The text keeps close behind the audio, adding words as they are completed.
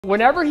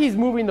Whenever he's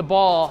moving the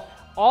ball,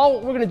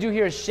 all we're gonna do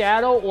here is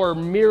shadow or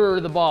mirror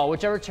the ball,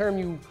 whichever term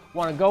you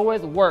wanna go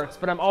with works,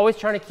 but I'm always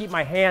trying to keep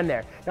my hand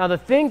there. Now the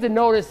thing to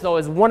notice though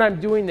is when I'm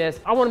doing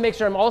this, I wanna make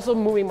sure I'm also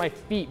moving my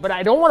feet, but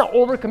I don't wanna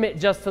overcommit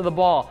just to the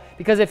ball,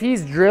 because if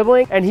he's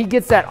dribbling and he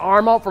gets that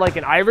arm out for like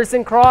an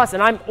Iverson cross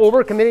and I'm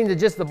overcommitting to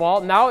just the ball,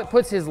 now it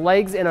puts his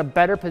legs in a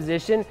better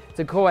position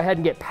to go ahead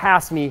and get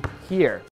past me here.